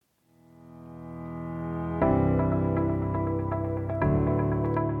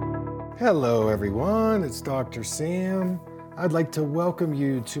Hello everyone, it's Dr. Sam. I'd like to welcome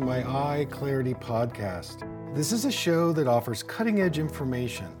you to my Eye Clarity podcast. This is a show that offers cutting-edge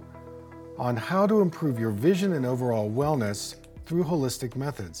information on how to improve your vision and overall wellness through holistic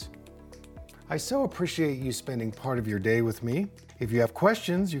methods. I so appreciate you spending part of your day with me. If you have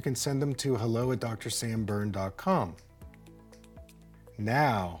questions, you can send them to hello@drsamberne.com.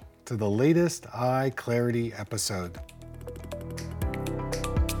 Now, to the latest Eye Clarity episode.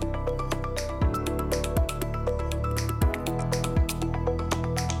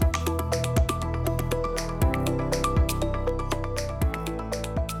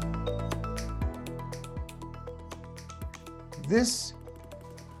 This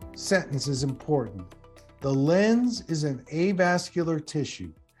sentence is important. The lens is an avascular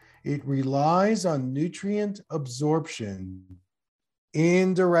tissue. It relies on nutrient absorption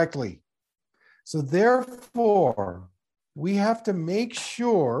indirectly. So therefore, we have to make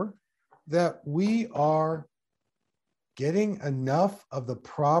sure that we are getting enough of the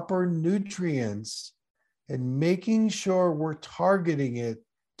proper nutrients and making sure we're targeting it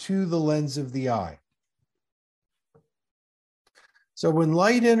to the lens of the eye. So when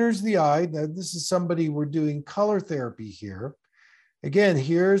light enters the eye, now this is somebody, we're doing color therapy here. Again,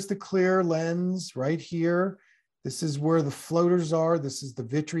 here's the clear lens right here. This is where the floaters are. This is the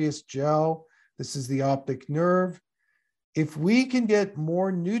vitreous gel. This is the optic nerve. If we can get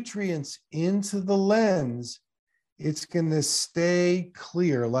more nutrients into the lens, it's going to stay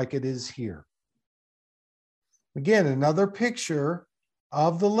clear like it is here. Again, another picture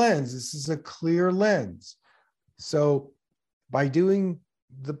of the lens. This is a clear lens. So by doing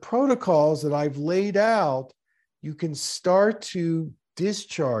the protocols that I've laid out, you can start to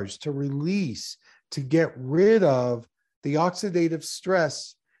discharge, to release, to get rid of the oxidative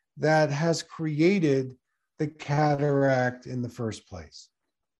stress that has created the cataract in the first place.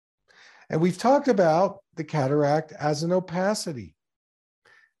 And we've talked about the cataract as an opacity.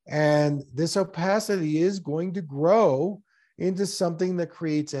 And this opacity is going to grow into something that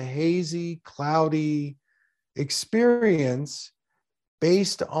creates a hazy, cloudy experience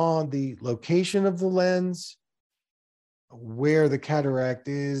based on the location of the lens, where the cataract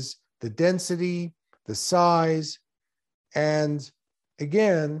is, the density, the size. And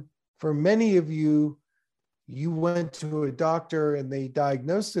again, for many of you, you went to a doctor and they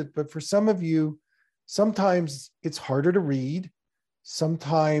diagnosed it, but for some of you, sometimes it's harder to read.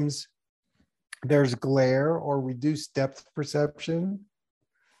 Sometimes there's glare or reduced depth perception.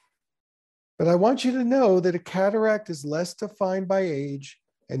 But I want you to know that a cataract is less defined by age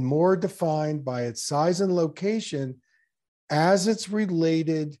and more defined by its size and location as it's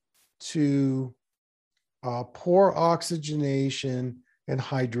related to poor oxygenation and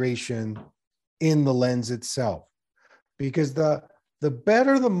hydration in the lens itself. Because the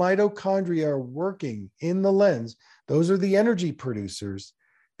better the mitochondria are working in the lens, those are the energy producers.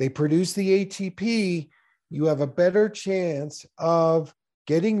 They produce the ATP. You have a better chance of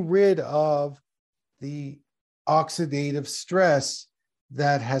getting rid of the oxidative stress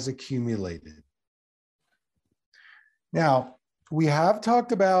that has accumulated. Now, we have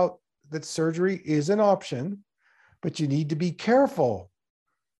talked about that surgery is an option, but you need to be careful.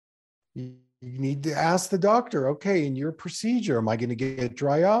 You need to ask the doctor, okay, in your procedure, am I going to get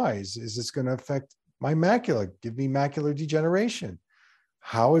dry eyes? Is this going to affect my macula, give me macular degeneration?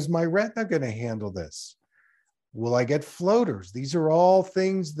 How is my retina going to handle this? Will I get floaters? These are all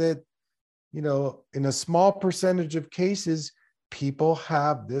things that, you know, in a small percentage of cases, people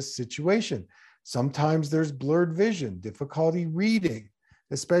have this situation. Sometimes there's blurred vision, difficulty reading,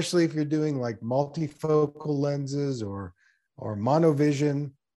 especially if you're doing like multifocal lenses or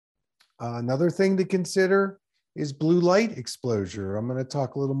monovision. Another thing to consider is blue light exposure. I'm going to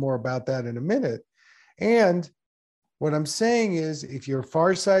talk a little more about that in a minute. And what I'm saying is, if you're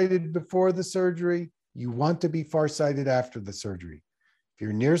farsighted before the surgery, you want to be farsighted after the surgery. If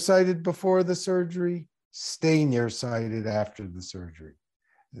you're nearsighted before the surgery, stay nearsighted after the surgery.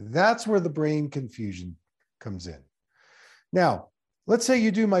 That's where the brain confusion comes in. Now, let's say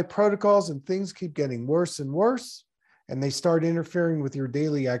you do my protocols and things keep getting worse and worse, and they start interfering with your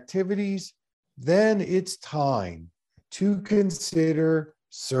daily activities, then it's time to consider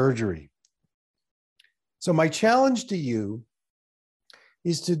surgery. So my challenge to you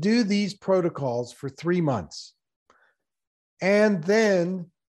is to do these protocols for 3 months. And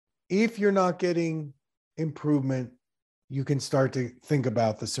then if you're not getting improvement, you can start to think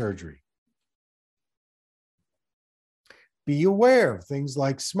about the surgery. Be aware of things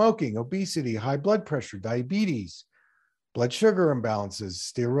like smoking, obesity, high blood pressure, diabetes, blood sugar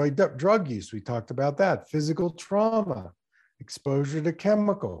imbalances, steroid drug use. We talked about that. Physical trauma, exposure to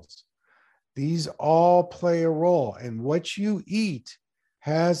chemicals. These all play a role, and what you eat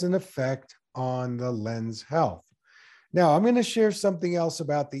has an effect on the lens health. Now, I'm going to share something else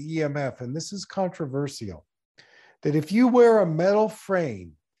about the EMF, and this is controversial, that if you wear a metal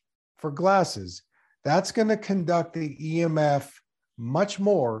frame for glasses, that's going to conduct the EMF much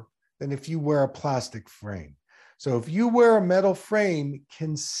more than if you wear a plastic frame. So if you wear a metal frame,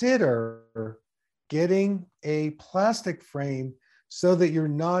 consider getting a plastic frame so that you're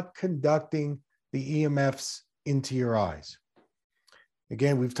not conducting the EMFs into your eyes.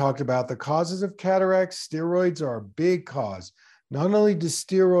 Again, we've talked about the causes of cataracts. Steroids are a big cause. Not only do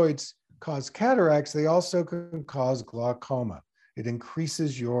steroids cause cataracts, they also can cause glaucoma. It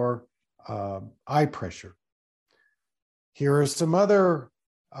increases your eye pressure. Here are some other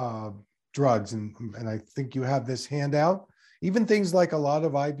drugs, and I think you have this handout. Even things like a lot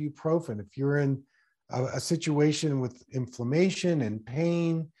of ibuprofen. If you're in a situation with inflammation and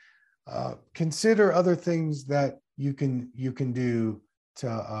pain, consider other things that you can do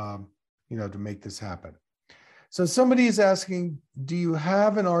to to make this happen. So somebody is asking, do you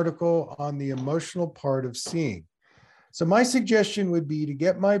have an article on the emotional part of seeing? So my suggestion would be to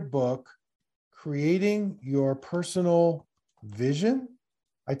get my book, Creating Your Personal Vision.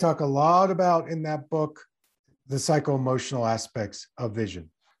 I talk a lot about in that book the psycho-emotional aspects of vision.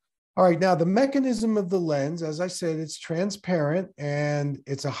 All right, now the mechanism of the lens, as I said, it's transparent and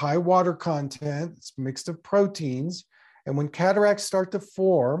it's a high water content. It's mixed of proteins. And when cataracts start to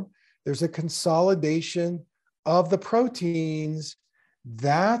form, there's a consolidation of the proteins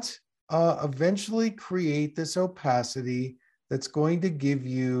that eventually create this opacity that's going to give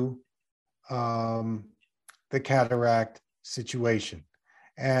you the cataract situation.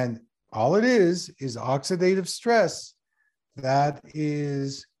 And all it is oxidative stress that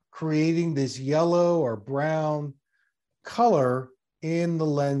is creating this yellow or brown color in the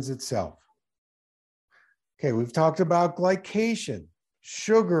lens itself. Okay, we've talked about glycation,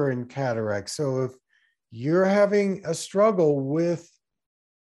 sugar in cataracts. So if you're having a struggle with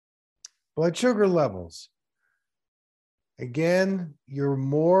blood sugar levels, again, you're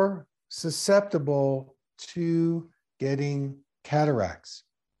more susceptible to getting cataracts.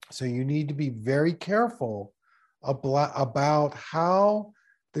 So you need to be very careful about how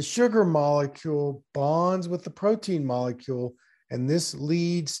the sugar molecule bonds with the protein molecule, and this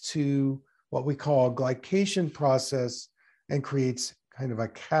leads to what we call a glycation process and creates kind of a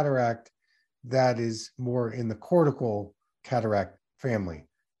cataract that is more in the cortical cataract family.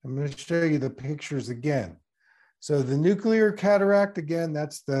 I'm going to show you the pictures again. So the nuclear cataract, again,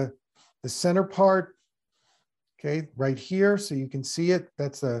 that's the center part, okay, right here. So you can see it.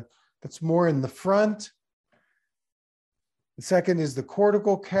 That's more in the front. The second is the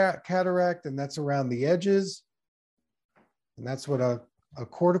cortical cataract, and that's around the edges. And that's what a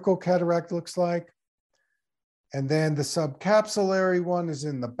cortical cataract looks like. And then the subcapillary one is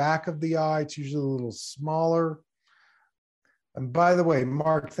in the back of the eye. It's usually a little smaller. And by the way,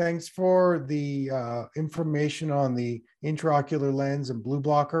 Mark, thanks for the information on the intraocular lens and blue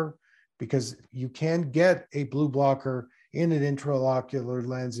blocker, because you can get a blue blocker in an intraocular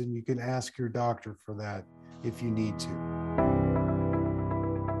lens, and you can ask your doctor for that if you need to.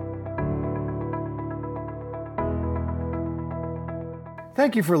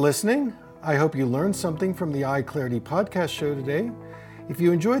 Thank you for listening. I hope you learned something from the Eye Clarity podcast show today. If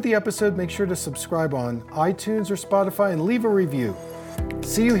you enjoyed the episode, make sure to subscribe on iTunes or Spotify and leave a review.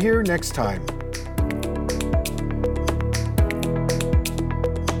 See you here next time.